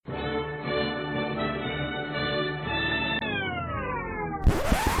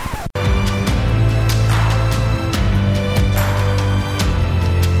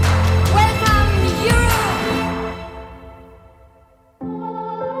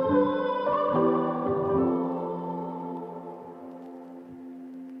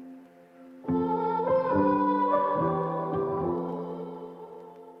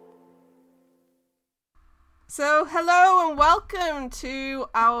So, hello and welcome to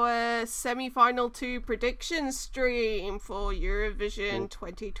our semi-final 2 prediction stream for Eurovision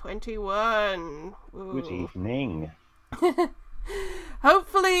 2021. Ooh. Good evening.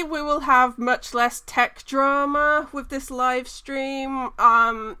 Hopefully we will have much less tech drama with this live stream.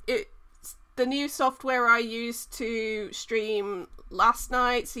 The new software I used to stream last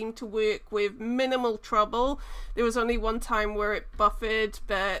night seemed to work with minimal trouble. There was only one time where it buffered,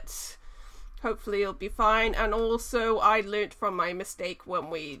 but hopefully it'll be fine. And also I learned from my mistake when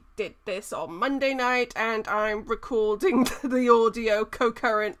we did this on Monday night, and I'm recording the audio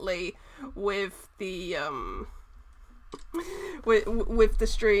concurrently with the with the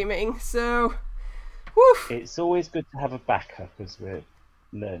streaming. So whew. It's always good to have a backup as we're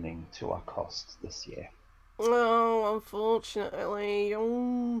learning to our cost this year. Oh, unfortunately.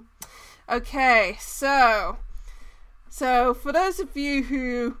 Okay, so for those of you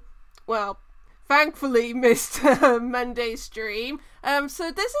who, well, thankfully missed Monday's stream, so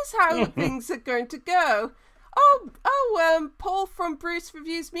this is how things are going to go. Paul from Bruce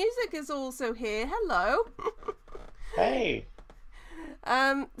Reviews Music is also here. Hello. Hey.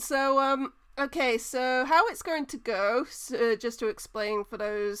 Okay, so how it's going to go, just to explain for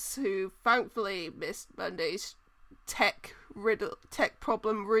those who thankfully missed Monday's tech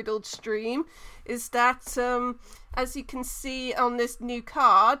problem riddled stream, is that as you can see on this new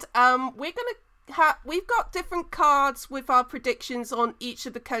card, we've got different cards with our predictions on each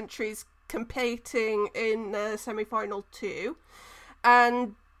of the countries competing in semi-final 2,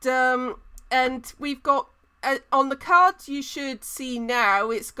 and we've got on the card you should see now,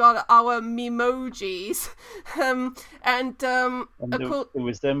 it's got our memojis, the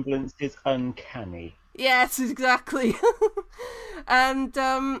resemblance is uncanny. Yes, exactly. And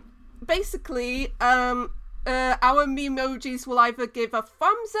basically, our memojis will either give a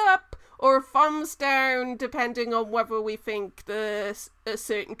thumbs up or a thumbs down, depending on whether we think a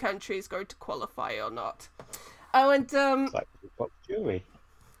certain country is going to qualify or not. Oh, and It's like we've got jury.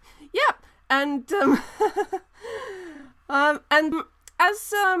 Yeah. And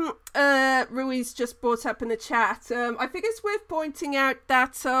as Ruiz just brought up in the chat, I think it's worth pointing out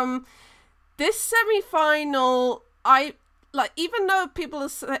that this semi-final, even though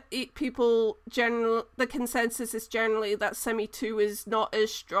the consensus is generally that semi-2 is not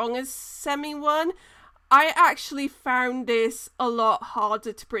as strong as semi-1, I actually found this a lot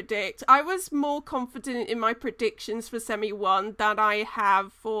harder to predict. I was more confident in my predictions for semi-1 than I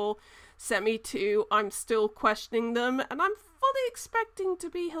have for semi-2. I'm still questioning them, and I'm fully expecting to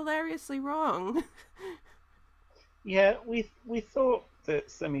be hilariously wrong. Yeah, we thought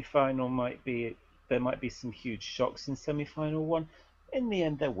that semi-final there might be some huge shocks in semi-final 1. In the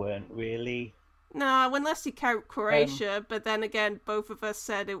end, there weren't really. No, unless you count Croatia, but then again, both of us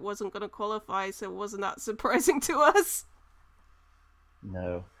said it wasn't going to qualify, so it wasn't that surprising to us.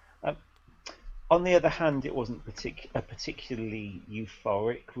 No. On the other hand, it wasn't a particularly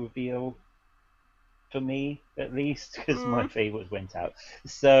euphoric reveal for me, at least, because my favourites went out.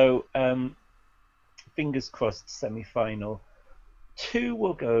 So, fingers crossed, semi-final 2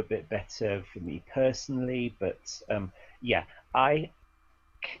 will go a bit better for me personally, but I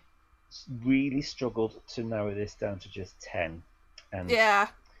really struggled to narrow this down to just 10, and yeah,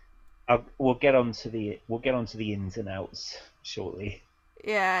 we'll get onto the ins and outs shortly.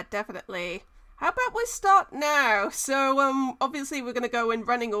 Yeah, definitely. How about we start now? So, obviously we're going to go in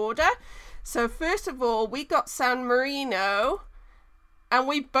running order. So, first of all, we got San Marino, and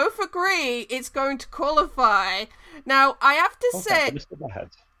we both agree it's going to qualify. Now, I have to say...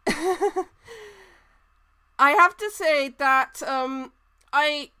 I have to say that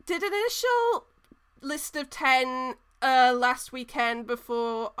I did an initial list of 10 last weekend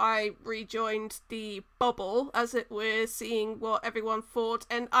before I rejoined the bubble, as it were, seeing what everyone thought,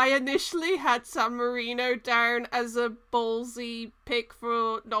 and I initially had San Marino down as a ballsy pick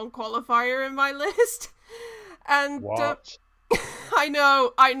for non-qualifier in my list. And what? I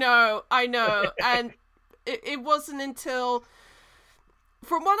know, and it wasn't until,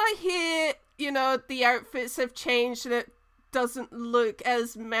 from what I hear, the outfits have changed and it doesn't look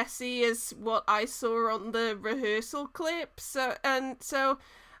as messy as what I saw on the rehearsal clips. So I'm still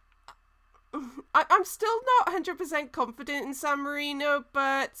not 100% confident in San Marino,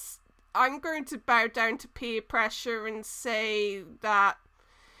 but I'm going to bow down to peer pressure and say that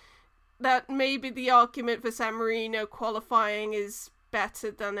maybe the argument for San Marino qualifying is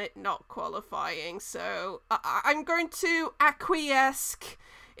better than it not qualifying. So I'm going to acquiesce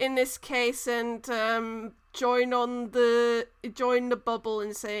in this case and join the bubble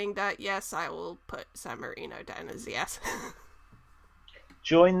in saying that yes, I will put San Marino down as yes.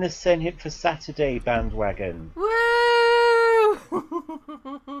 Join the Send Hit for Saturday bandwagon. Woo!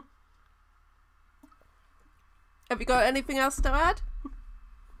 Have you got anything else to add?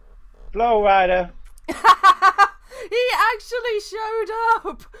 Flow Rider. He actually showed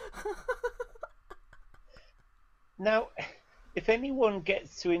up. Now, if anyone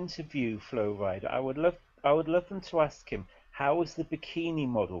gets to interview Flow Rider, I would love them to ask him, how was the bikini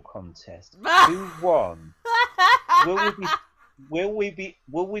model contest? Who won? Will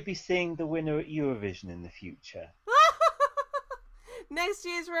we be seeing the winner at Eurovision in the future? Next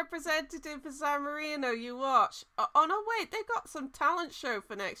year's representative for San Marino, you watch. Oh no, wait, they got some talent show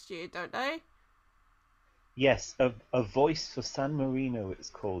for next year, don't they? Yes, a voice for San Marino it's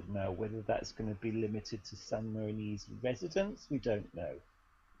called now. Whether that's going to be limited to San Marino's residents, we don't know.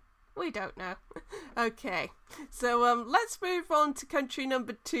 We don't know. Okay, so let's move on to country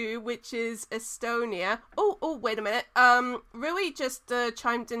number 2, which is Estonia. Oh, wait a minute. Rui just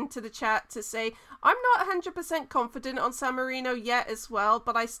chimed into the chat to say, I'm not 100% confident on San Marino yet as well,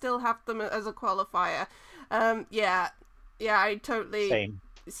 but I still have them as a qualifier. Yeah, I totally...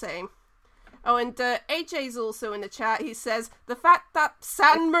 Same. Oh, and AJ's also in the chat. He says, the fact that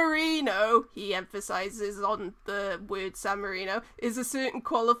San Marino, he emphasizes on the word San Marino, is a certain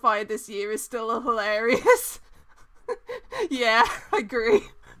qualifier this year is still hilarious. Yeah, I agree.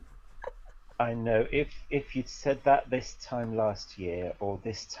 I know. If you'd said that this time last year, or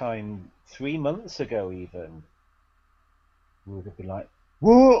this time 3 months ago even, we would have been like,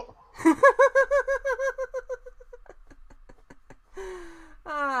 what?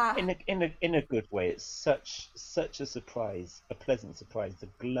 In a good way. It's such a surprise, a pleasant surprise, the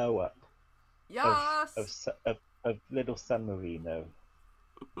glow up of little San Marino.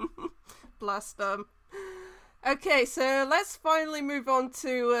 Blast them. Okay, so let's finally move on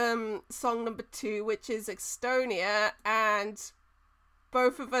to song number 2, which is Estonia, and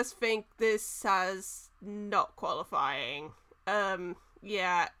both of us think this has not qualifying.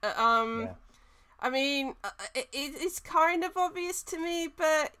 Yeah. I mean, it's kind of obvious to me,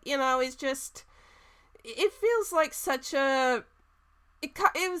 but, you know, it's just... It feels like such a...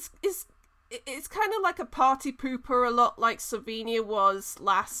 It's kind of like a party pooper, a lot like Slovenia was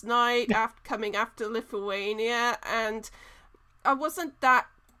last night, coming after Lithuania, and I wasn't that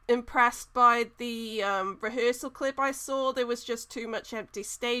impressed by the rehearsal clip I saw. There was just too much empty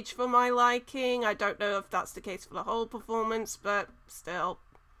stage for my liking. I don't know if that's the case for the whole performance, but still...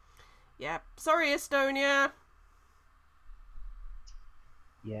 Yeah, sorry, Estonia.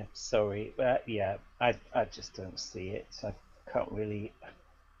 Yeah, sorry. Yeah, I just don't see it. I can't really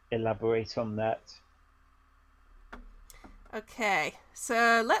elaborate on that. Okay,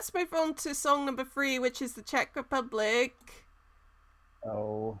 so let's move on to song number 3, which is the Czech Republic.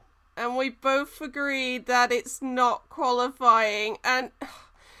 Oh. And we both agreed that it's not qualifying, and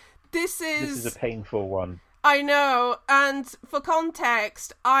this is a painful one. I know, and for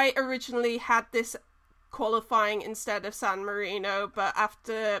context, I originally had this qualifying instead of San Marino, but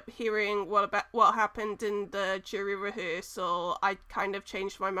after hearing what happened in the jury rehearsal, I kind of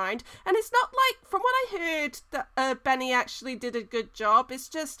changed my mind. And it's not like, from what I heard, that Benny actually did a good job. It's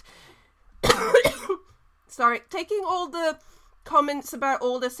just, sorry, taking all the comments about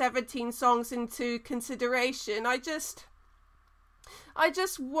all the 17 songs into consideration, I just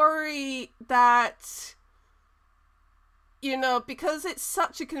worry that... You know, because it's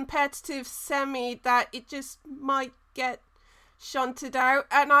such a competitive semi that it just might get shunted out.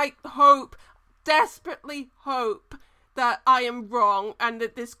 And I desperately hope, that I am wrong and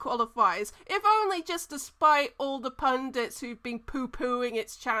that this qualifies. If only just despite all the pundits who've been poo-pooing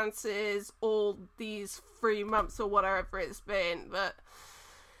its chances all these 3 months or whatever it's been. But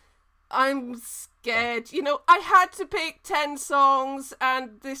I'm scared. You know, I had to pick 10 songs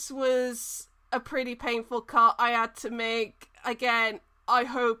and this was... a pretty painful cut I had to make. Again, I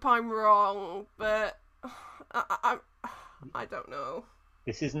hope I'm wrong, but I don't know.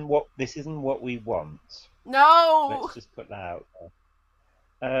 This isn't what we want. No. Let's just put that out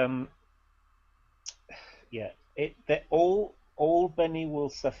there. Yeah, all Benny will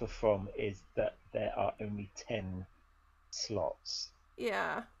suffer from is that there are only 10 slots.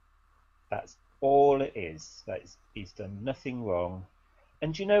 Yeah. That's all it is. He's done nothing wrong.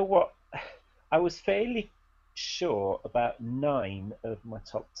 And you know what? I was fairly sure about 9 of my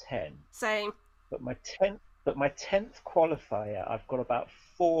top 10. Same. But my 10th qualifier, I've got about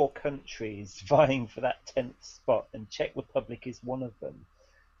 4 countries vying for that 10th spot, and Czech Republic is one of them.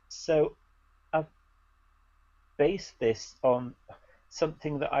 So I've based this on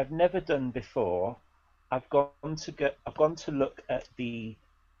something that I've never done before. I've gone to look at the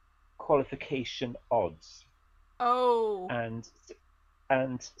qualification odds. Oh.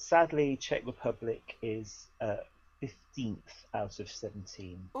 And sadly, Czech Republic is 15th out of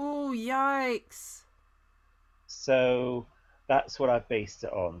 17. Oh, yikes. So that's what I based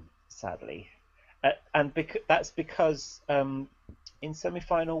it on, sadly. And that's because in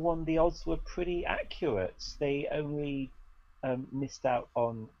semi-final one, the odds were pretty accurate. They only missed out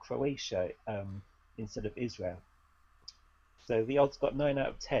on Croatia instead of Israel. So the odds got 9 out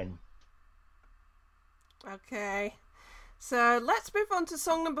of 10. Okay. So let's move on to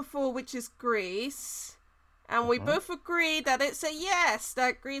song number 4, which is Greece. And we both agree that it's a yes,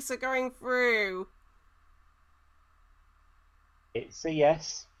 that Greece are going through. It's a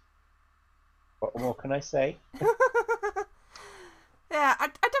yes. What more can I say? Yeah,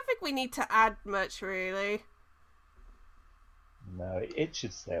 I don't think we need to add much, really. No, it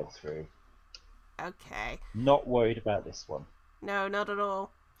should sail through. Okay. Not worried about this one. No, not at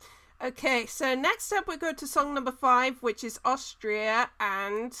all. Okay, so next up we go to song number 5, which is Austria,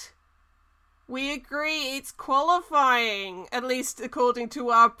 and we agree it's qualifying, at least according to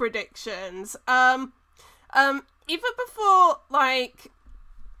our predictions. Even before, like,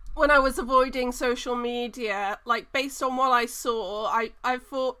 when I was avoiding social media, like, based on what I saw, I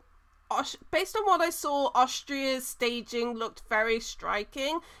thought, based on what I saw, Austria's staging looked very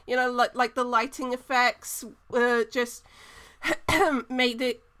striking. You know, like the lighting effects just made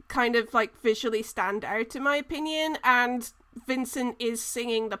it kind of, like, visually stand out, in my opinion, and Vincent is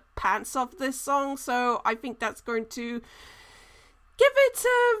singing the pants off this song, so I think that's going to give it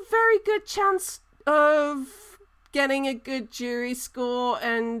a very good chance of getting a good jury score,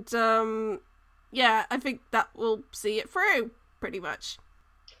 and yeah, I think that will see it through, pretty much.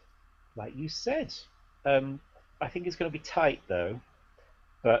 Like you said, I think it's going to be tight though,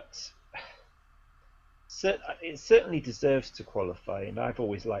 but it certainly deserves to qualify, and I've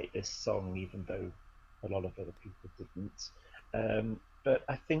always liked this song, even though a lot of other people didn't. But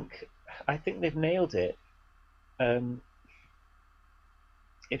I think they've nailed it.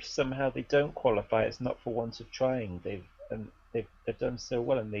 If somehow they don't qualify, it's not for want of trying. They've done so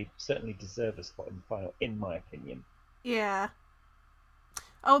well, and they certainly deserve a spot in the final, in my opinion. Yeah.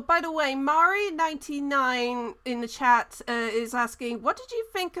 Oh, by the way, Mari99 in the chat is asking, what did you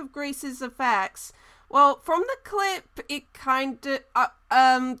think of Greece's effects? Well, from the clip, it kind of I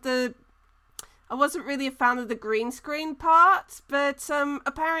wasn't really a fan of the green screen part, but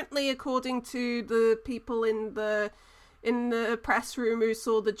apparently, according to the people in the press room who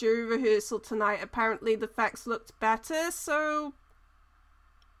saw the jury rehearsal tonight, apparently the effects looked better. So,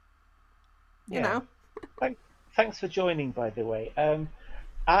 you know. Thanks for joining, by the way.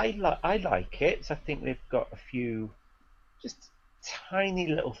 I like it. I think they've got a few just tiny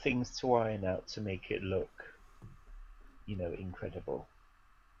little things to iron out to make it look, incredible.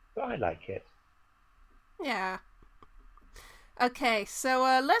 But I like it. Yeah. Okay, so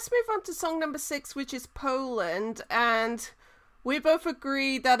let's move on to song number 6, which is Poland, and we both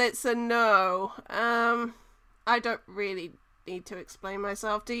agree that it's a no. I don't really need to explain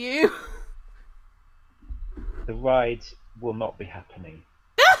myself, do you? The ride will not be happening.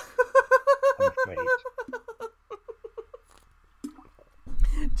 I'm afraid.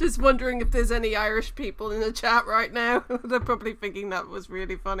 Just wondering if there's any Irish people in the chat right now. They're probably thinking that was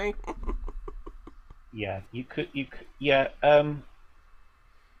really funny. Yeah, you could, yeah.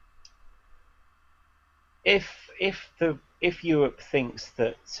 If Europe thinks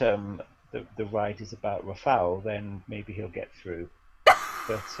that the ride is about Rafał, then maybe he'll get through.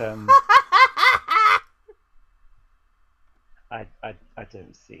 But I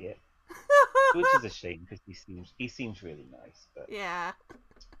don't see it, which is a shame because he seems really nice. But yeah,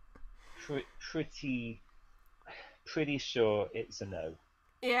 pretty sure it's a no.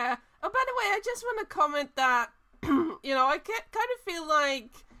 Yeah. Oh, by the way, I just want to comment that I kind of feel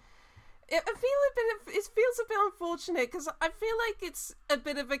like it feels a bit unfortunate because I feel like it's a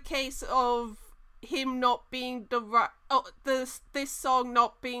bit of a case of him not being the right this song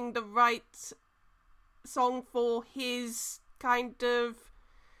not being the right song for his kind of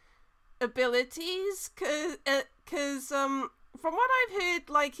abilities because from what I've heard,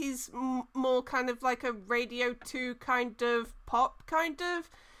 like, he's more kind of like a Radio 2 kind of pop kind of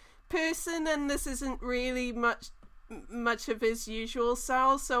person, and this isn't really much of his usual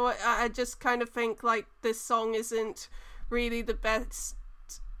style, so I just kind of think, like, this song isn't really the best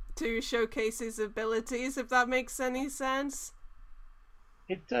to showcase his abilities, if that makes any sense.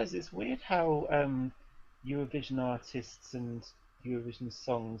 It does. It's weird how Eurovision artists and Eurovision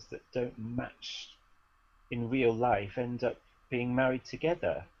songs that don't match in real life end up being married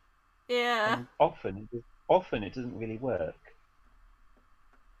together. Yeah. And often it doesn't really work.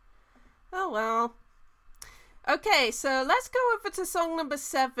 Oh well. Okay, so let's go over to song number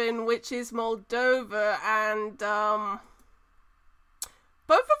 7, which is Moldova, and both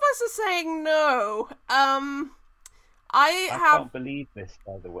of us are saying no. I can't believe this,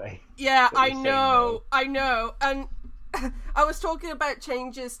 by the way. Yeah, I know, and I was talking about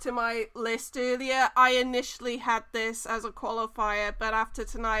changes to my list earlier. I initially had this as a qualifier, but after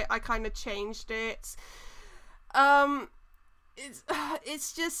tonight, I kind of changed it.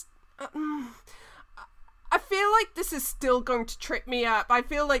 It's just. I feel like this is still going to trip me up. I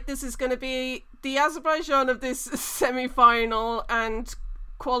feel like this is going to be the Azerbaijan of this semi-final and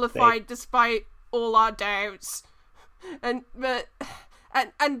qualified despite all our doubts. And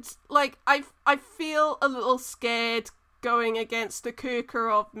like I feel a little scared going against the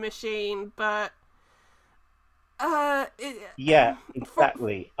Kirkorov machine, but yeah,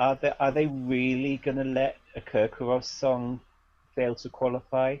 exactly. Are they really gonna let a Kirkorov song fail to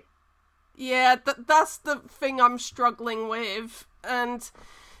qualify? Yeah, that's the thing I'm struggling with, and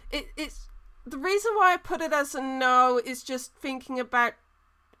it's the reason why I put it as a no is just thinking about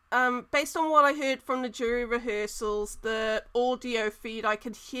based on what I heard from the jury rehearsals, the audio feed I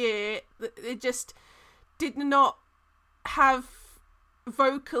could hear, it just did not have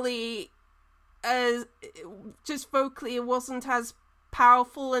vocally it wasn't as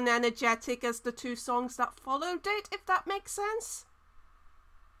powerful and energetic as the two songs that followed it, if that makes sense.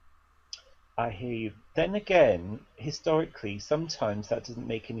 I hear you. Then again, historically, sometimes that doesn't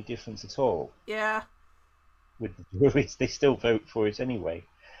make any difference at all. Yeah. With the juries, they still vote for it anyway.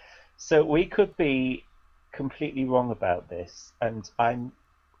 So we could be completely wrong about this, and I'm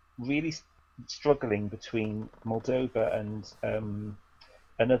really struggling between Moldova and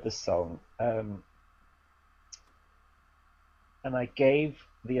another song. And I gave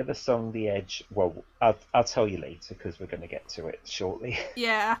the other song the edge. Well, I'll tell you later because we're going to get to it shortly.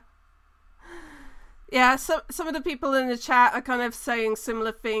 Yeah. Yeah, some of the people in the chat are kind of saying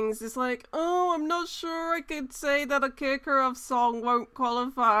similar things. It's like, oh, I'm not sure I could say that a Kirkorov song won't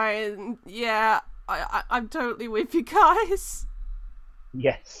qualify. And yeah, I'm totally with you guys.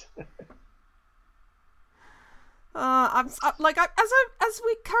 Yes. As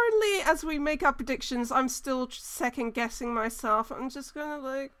we make our predictions, I'm still second guessing myself. I'm just kind of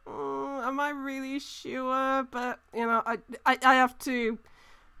like, am I really sure? But you know, I have to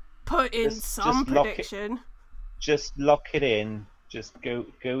put in some prediction. Just lock it in. Just go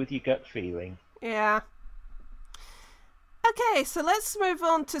with your gut feeling. Yeah. Okay, so let's move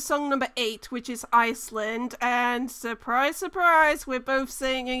on to song number 8, which is Iceland. And surprise, surprise, we're both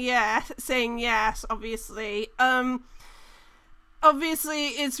saying yes, obviously. Obviously,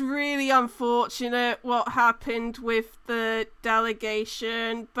 it's really unfortunate what happened with the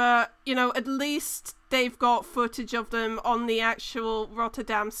delegation, but, you know, at least they've got footage of them on the actual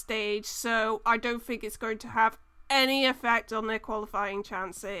Rotterdam stage, so I don't think it's going to have any effect on their qualifying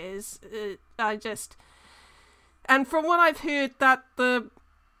chances. And from what I've heard, that the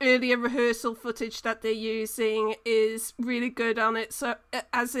earlier rehearsal footage that they're using is really good on it, so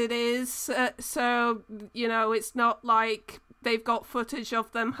as it is, so, you know, it's not like they've got footage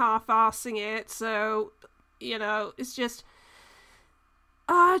of them half-arsing it, so, you know, it's just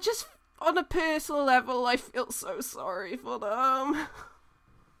on a personal level, I feel so sorry for them.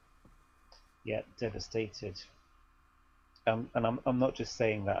 Yeah, devastated. And I'm not just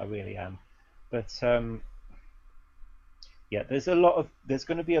saying that, I really am. But yeah, there's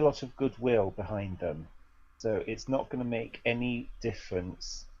going to be a lot of goodwill behind them, so it's not going to make any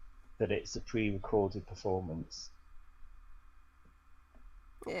difference that it's a pre-recorded performance.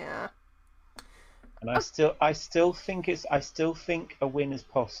 Yeah. And I still think a win is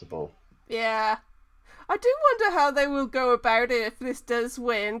possible. Yeah. I do wonder how they will go about it if this does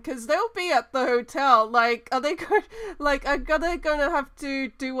win, because they'll be at the hotel. Like, are they going to have to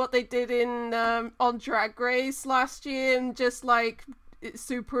do what they did in on Drag Race last year and just like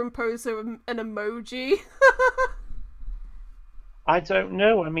superimpose an emoji? I don't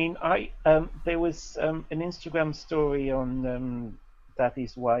know. I mean, there was an Instagram story on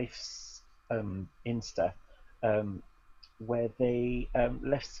Daddy's wife's Insta where they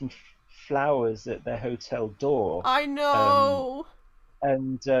left some flowers at their hotel door. I know.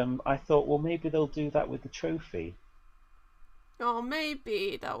 And I thought, well, maybe they'll do that with the trophy. Oh,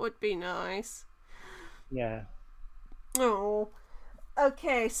 maybe that would be nice. Yeah. Oh.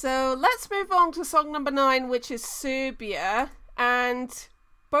 Okay, so let's move on to song number 9, which is Serbia, and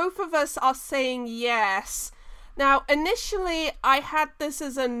both of us are saying yes. Now, initially, I had this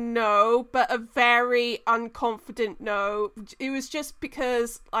as a no, but a very unconfident no. It was just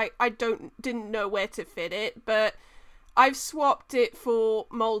because I didn't know where to fit it, but I've swapped it for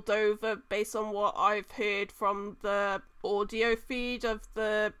Moldova based on what I've heard from the audio feed of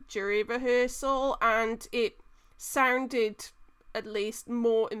the jury rehearsal, and it sounded at least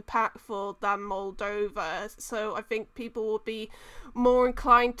more impactful than Moldova, so I think people will be more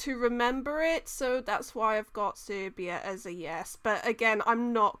inclined to remember it, so that's why I've got Serbia as a yes. But again,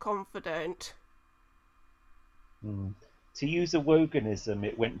 I'm not confident. To use a Woganism,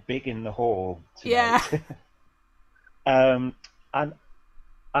 it went big in the hall Yeah. tonight. And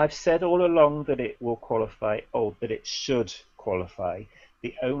I've said all along that it will qualify, that it should qualify.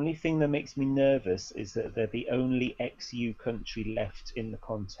 The only thing that makes me nervous is that they're the only ex-EU country left in the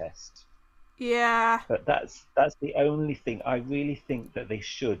contest. Yeah. But that's the only thing. I really think that they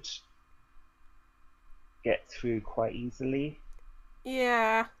should get through quite easily.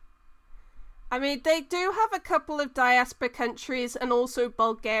 Yeah. I mean, they do have a couple of diaspora countries, and also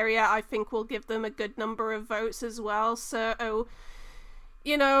Bulgaria, I think, will give them a good number of votes as well. So,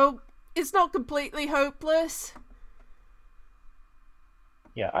 you know, it's not completely hopeless.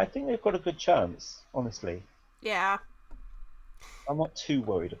 Yeah, I think they've got a good chance, honestly. Yeah. I'm not too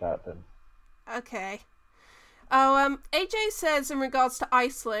worried about them. Okay. Oh, AJ says in regards to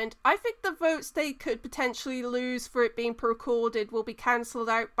Iceland, I think the votes they could potentially lose for it being recorded will be cancelled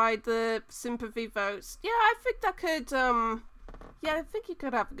out by the sympathy votes. Yeah, I think that could, yeah, I think you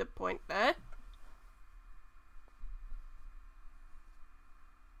could have a good point there.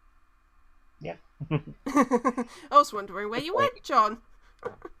 Yeah. I was wondering where you went, John.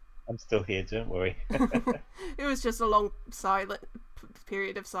 I'm still here, don't worry. It was just a long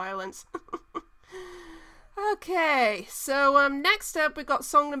period of silence. Okay, so next up we got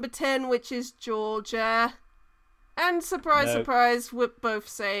song number 10, which is Georgia. And surprise, surprise, we're both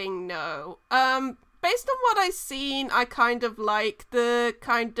saying no. Based on what I've seen, I kind of like the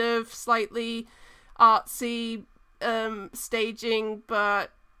kind of slightly artsy staging,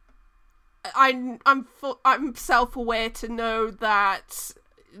 but I'm self-aware to know that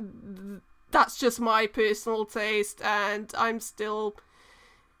that's just my personal taste, and I'm still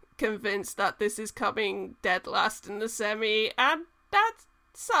convinced that this is coming dead last in the semi, and that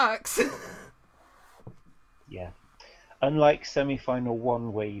sucks. Yeah. Unlike semi-final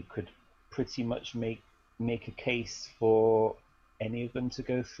one, where you could pretty much make a case for any of them to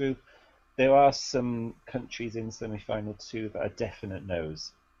go through, there are some countries in semi-final two that are definite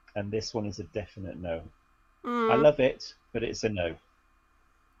no's, and this one is a definite no. I love it, but it's a no.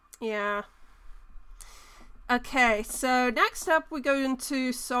 Yeah. Okay, so next up we go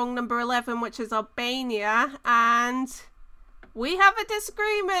into song number 11, which is Albania, and we have a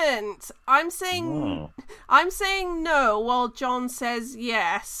disagreement. I'm saying no, while John says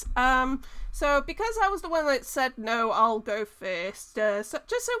yes. So because I was the one that said no, I'll go first. So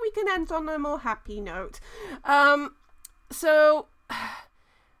just so we can end on a more happy note. So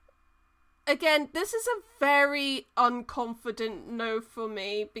again, this is a very unconfident no for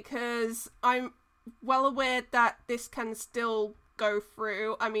me, because I'm well aware that this can still go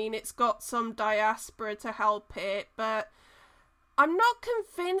through. I mean, it's got some diaspora to help it, but I'm not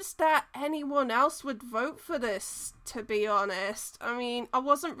convinced that anyone else would vote for this, to be honest. I mean, I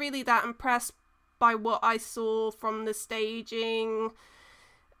wasn't really that impressed by what I saw from the staging,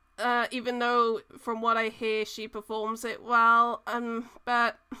 even though from what I hear she performs it well.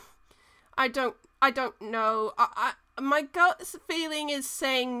 But I don't know. My gut feeling is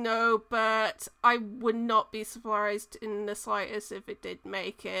saying no, but I would not be surprised in the slightest if it did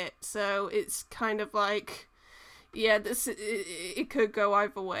make it. So it's kind of like, yeah, it could go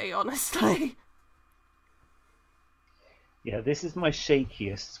either way, honestly. Yeah, this is my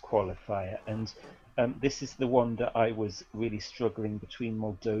shakiest qualifier, and this is the one that I was really struggling between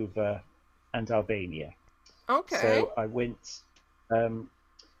Moldova and Albania. Okay. So I went.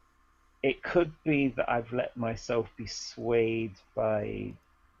 It could be that I've let myself be swayed by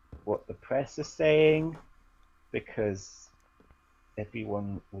what the press are saying, because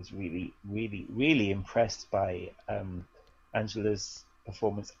everyone was really, really, really impressed by Angela's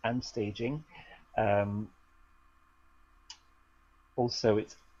performance and staging. Also,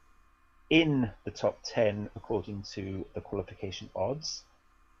 it's in the top 10 according to the qualification odds.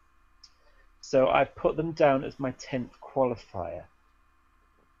 So I've put them down as my 10th qualifier,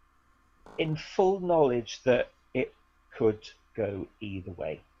 in full knowledge that it could go either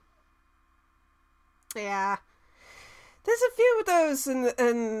way. Yeah. There's a few of those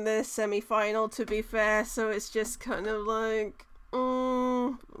in the semi-final, to be fair, so it's just kind of like,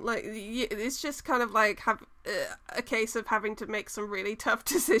 it's just kind of like a case of having to make some really tough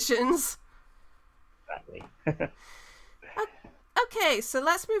decisions. Exactly. Okay, so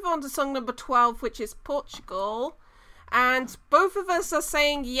let's move on to song number 12, which is Portugal. and both of us are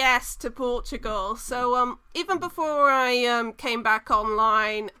saying yes to Portugal. So even before I came back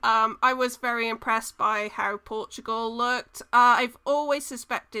online, I was very impressed by how Portugal looked. I've always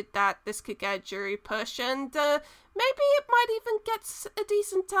suspected that this could get a jury push, and maybe it might even get a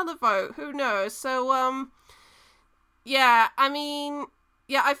decent televote. Who knows? So yeah, I mean,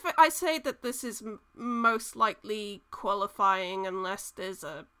 yeah, I say that this is most likely qualifying unless there's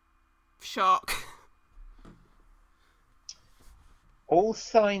a shock. All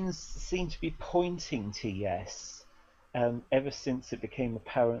signs seem to be pointing to yes, ever since it became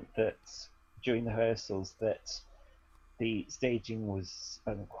apparent that during the rehearsals that the staging was,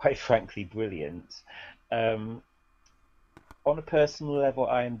 quite frankly, brilliant. On a personal level,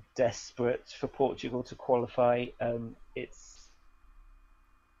 I am desperate for Portugal to qualify. It's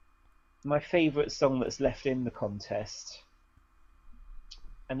my favourite song that's left in the contest,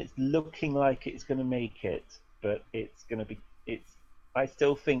 and it's looking like it's going to make it, but it's going to be.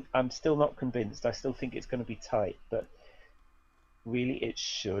 I'm still not convinced. I still think it's going to be tight, but really it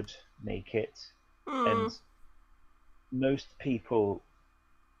should make it. And most people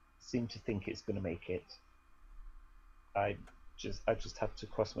seem to think it's going to make it. I just have to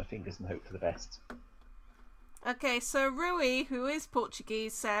cross my fingers and hope for the best. Okay, so Rui, who is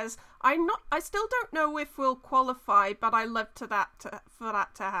Portuguese, says, I still don't know if we'll qualify, but I love for that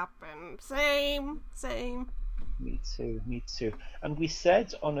to happen. Same. Me too. And we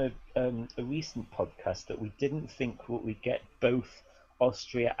said on a recent podcast that we didn't think we'd get both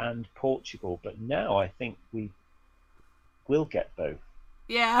Austria and Portugal, but now I think we will get both.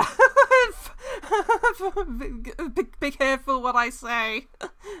 Yeah. Be careful what I say,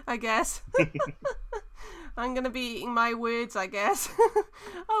 I guess. I'm going to be eating my words, I guess.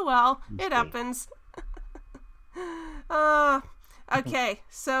 Oh well, it happens. Okay,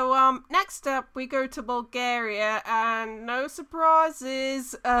 so next up we go to Bulgaria, and no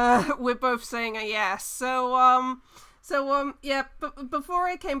surprises, we're both saying a yes. So yeah, before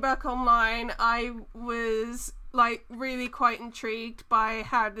I came back online, I was like really quite intrigued by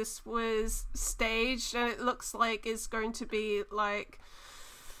how this was staged, and it looks like it's going to be like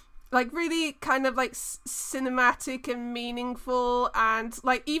really kind of like cinematic and meaningful, and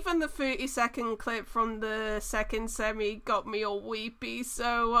like even the 30-second clip from the second semi got me all weepy.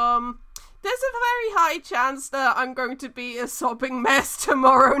 So there's a very high chance that I'm going to be a sobbing mess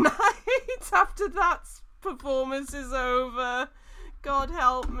tomorrow night after that performance is over. God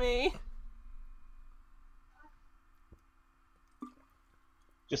help me.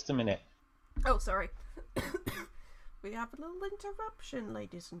 Just a minute. Oh, sorry. We have a little interruption,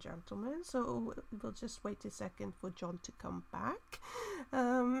 ladies and gentlemen, so we'll just wait a second for John to come back.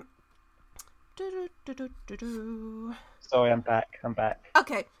 Sorry, I'm back.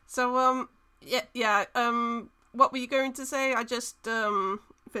 Okay, so yeah. What were you going to say? I just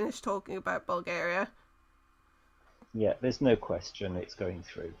finished talking about Bulgaria. Yeah, there's no question it's going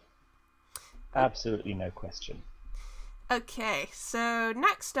through. Absolutely no question. Okay, so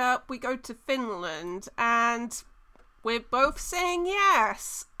next up we go to Finland, and we're both saying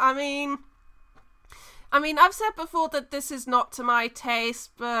yes. I mean, I've said before that this is not to my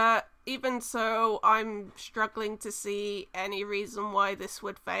taste, but even so, I'm struggling to see any reason why this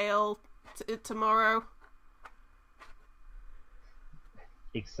would fail tomorrow.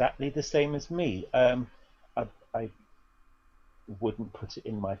 Exactly the same as me. I wouldn't put it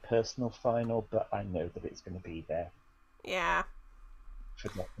in my personal final, but I know that it's going to be there. Yeah. For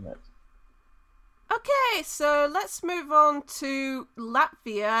definite. Okay, so let's move on to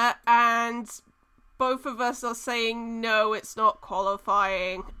Latvia, and both of us are saying no, it's not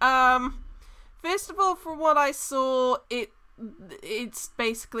qualifying. First of all, from what I saw, it's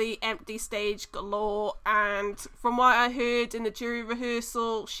basically empty stage galore, and from what I heard in the jury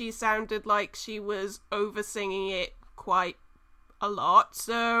rehearsal, she sounded like she was over singing it quite a lot.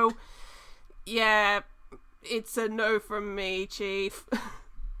 So yeah, it's a no from me, Chief.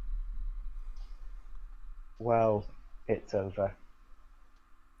 Well, it's over.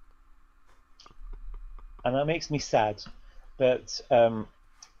 And that makes me sad, but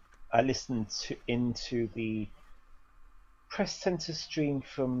I listened into the press centre stream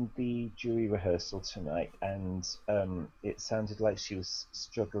from the jury rehearsal tonight, and it sounded like she was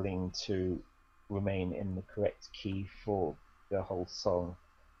struggling to remain in the correct key for the whole song,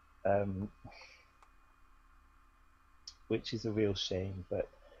 which is a real shame, but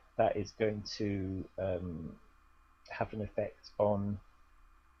that is going to have an effect on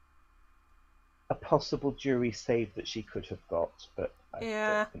a possible jury save that she could have got, but I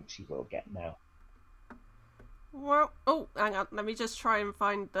don't think she will get now. Well, oh, hang on, let me just try and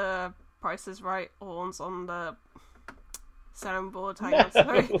find the Price is Right horns on the soundboard. Hang on,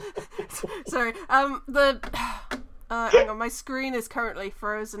 sorry. Sorry. Hang on, my screen is currently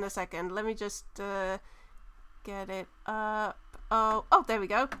frozen a second. Let me just get it up. Oh, there we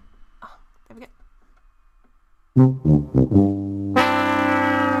go. Oh, there we go.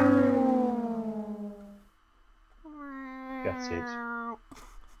 Got it.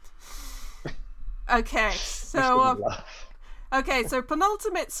 Okay, so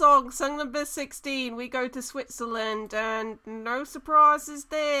penultimate song number 16. We go to Switzerland, and no surprises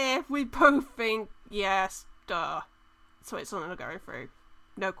there. We both think yes, duh. Switzerland are going through,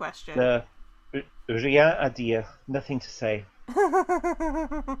 no question. Rien à dire, nothing to say.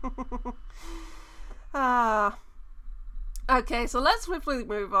 Okay, so let's swiftly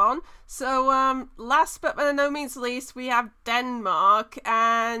move on. So, last but by no means least, we have Denmark,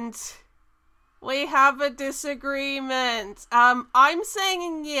 and we have a disagreement. I'm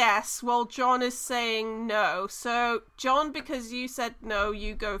saying yes, while John is saying no. So, John, because you said no,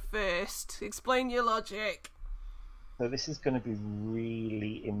 you go first. Explain your logic. So this is going to be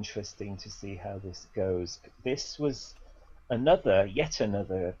really interesting to see how this goes. This was yet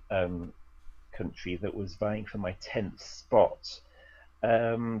another country that was vying for my 10th spot.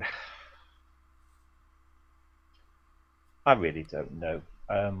 I really don't know.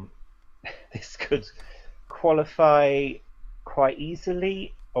 This could qualify quite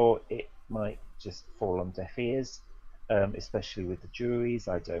easily, or it might just fall on deaf ears, especially with the juries.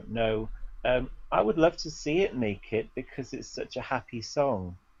 I don't know. I would love to see it make it because it's such a happy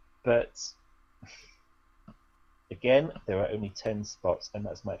song, but again, there are only 10 spots, and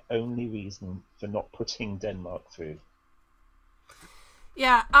that's my only reason for not putting Denmark through.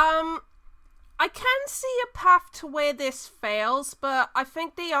 Yeah, I can see a path to where this fails, but I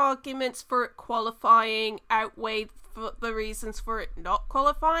think the arguments for it qualifying outweigh the reasons for it not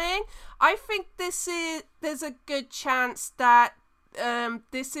qualifying. I think there's a good chance that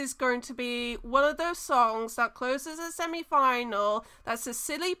this is going to be one of those songs that closes a semi-final. That's a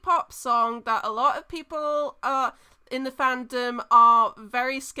silly pop song that a lot of people in the fandom are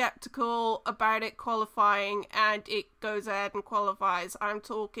very skeptical about it qualifying, and it goes ahead and qualifies. I'm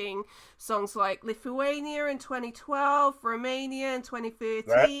talking songs like Lithuania in 2012, Romania in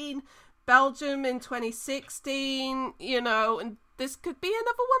 2013, right. Belgium in 2016, and this could be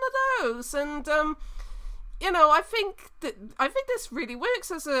another one of those. And I think this really works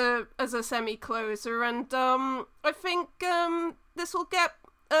as a semi-closer, and I think this will get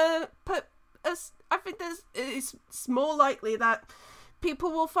put as. I think it's more likely that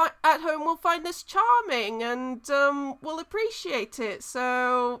people at home will find this charming and will appreciate it.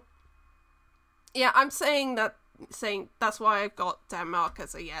 So yeah, I'm saying that's why I've got Denmark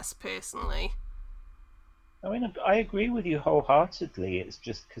as a yes personally. I mean, I agree with you wholeheartedly. It's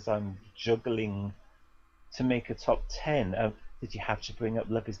just because I'm juggling to make a top 10. Did you have to bring up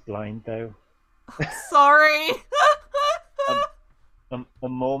Love Is Blind, though? Sorry. A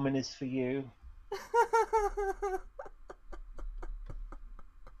Mormon Is For You.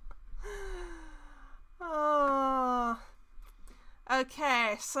 Oh.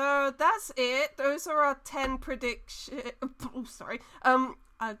 Okay, so that's it. Those are our 10 predictions. Oh, sorry.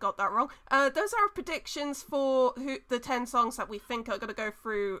 I got that wrong. Those are our predictions for the 10 songs that we think are going to go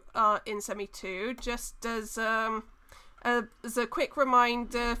through in Semi 2. Just as a quick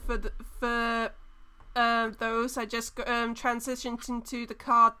reminder for those, I just transitioned into the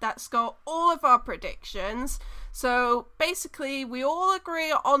card that's got all of our predictions. So basically, we all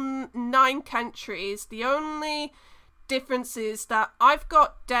agree on 9 countries. The only difference is that I've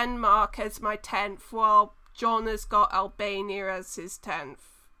got Denmark as my 10th, while John has got Albania as his 10th.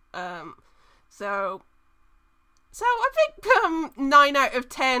 So I think 9 out of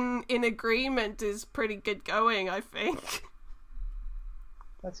 10 in agreement is pretty good going, I think.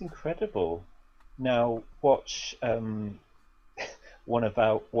 That's incredible. Now watch one of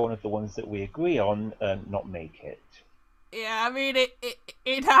the ones that we agree on not make it. Yeah, I mean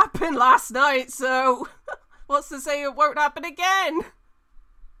it happened last night, so what's to say it won't happen again?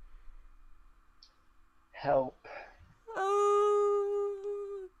 Help.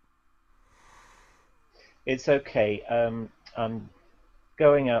 It's okay. I'm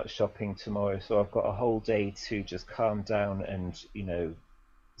going out shopping tomorrow, so I've got a whole day to just calm down and,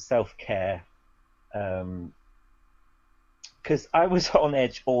 self-care. Because I was on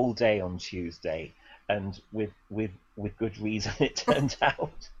edge all day on Tuesday, and with good reason, it turned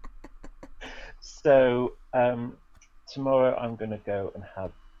out. So tomorrow I'm going to go and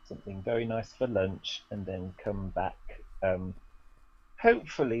have something very nice for lunch, and then come back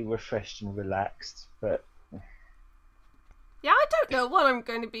hopefully refreshed and relaxed. But yeah, I don't know what I'm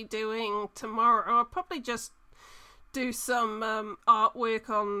going to be doing tomorrow. I'll probably just do some artwork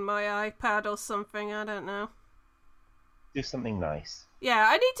on my iPad or something. I don't know. Do something nice. Yeah,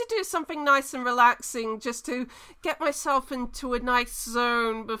 I need to do something nice and relaxing just to get myself into a nice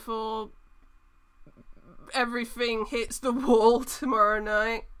zone before everything hits the wall tomorrow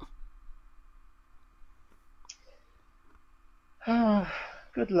night.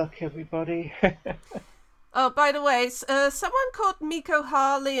 Good luck, everybody. Oh, by the way, someone called Miko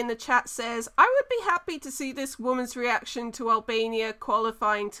Harley in the chat says, I would be happy to see this woman's reaction to Albania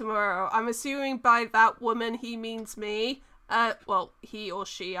qualifying tomorrow. I'm assuming by that woman he means me. Well, he or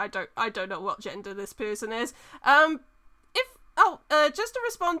she. I don't know what gender this person is. Just to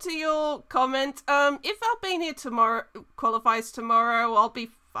respond to your comment, if Albania qualifies tomorrow, I'll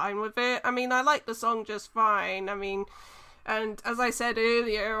be fine with it. I mean, I like the song just fine. I mean, and as I said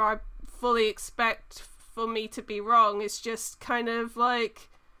earlier, I fully expect for me to be wrong. It's just kind of like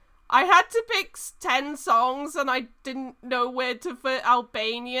I had to pick 10 songs and I didn't know where to put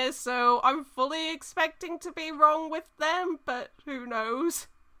Albania, so I'm fully expecting to be wrong with them, but who knows?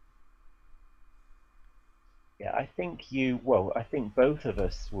 Yeah, I think both of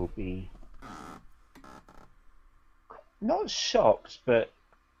us will be not shocked, but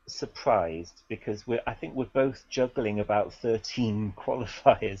surprised, because I think we're both juggling about 13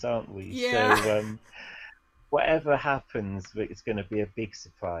 qualifiers, aren't we? Yeah. So whatever happens, it's going to be a big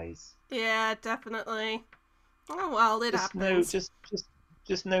surprise. Yeah, definitely. Oh well, it happens.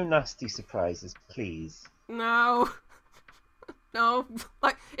 Just no nasty surprises, please. No. No,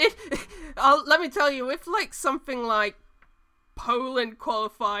 like let me tell you, if like something like Poland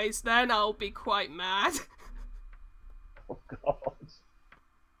qualifies, then I'll be quite mad. Oh God!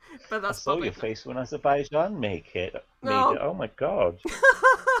 But that's I saw your face when Azerbaijan made it. No. Oh my God!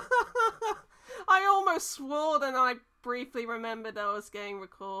 I almost swore, then I briefly remembered I was getting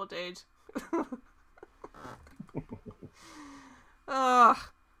recorded.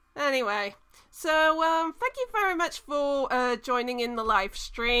 Anyway. So, thank you very much for joining in the live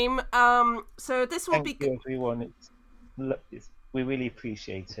stream. So this will Thank you, everyone. We really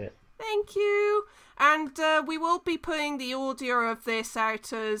appreciate it. Thank you. And we will be putting the audio of this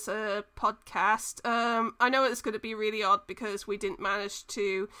out as a podcast. I know it's going to be really odd because we didn't manage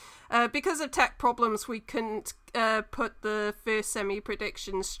to, because of tech problems, we couldn't put the first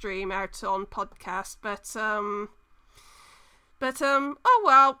semi-prediction stream out on podcast, but oh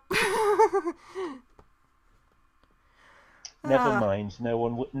well. Never mind. No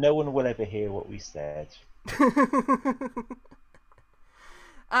one will ever hear what we said.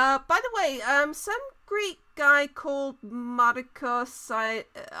 By the way, some Greek guy called Marikos.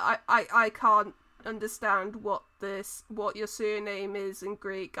 I can't understand what your surname is in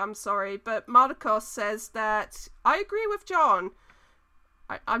Greek. I'm sorry, but Marikos says that I agree with John.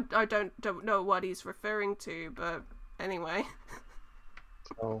 I don't know what he's referring to, but anyway.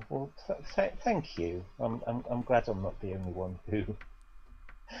 Oh well, thank you. I'm glad I'm not the only one who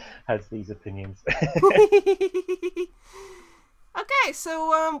has these opinions. Okay, so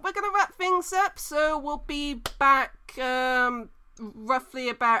we're gonna wrap things up. So we'll be back roughly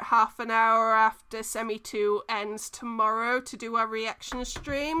about half an hour after Semi 2 ends tomorrow to do our reaction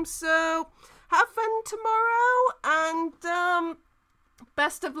stream. So have fun tomorrow, and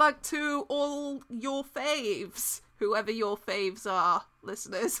best of luck to all your faves, whoever your faves are,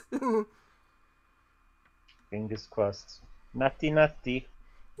 listeners. Fingers crossed. Natti natti.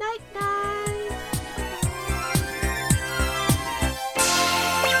 Night night.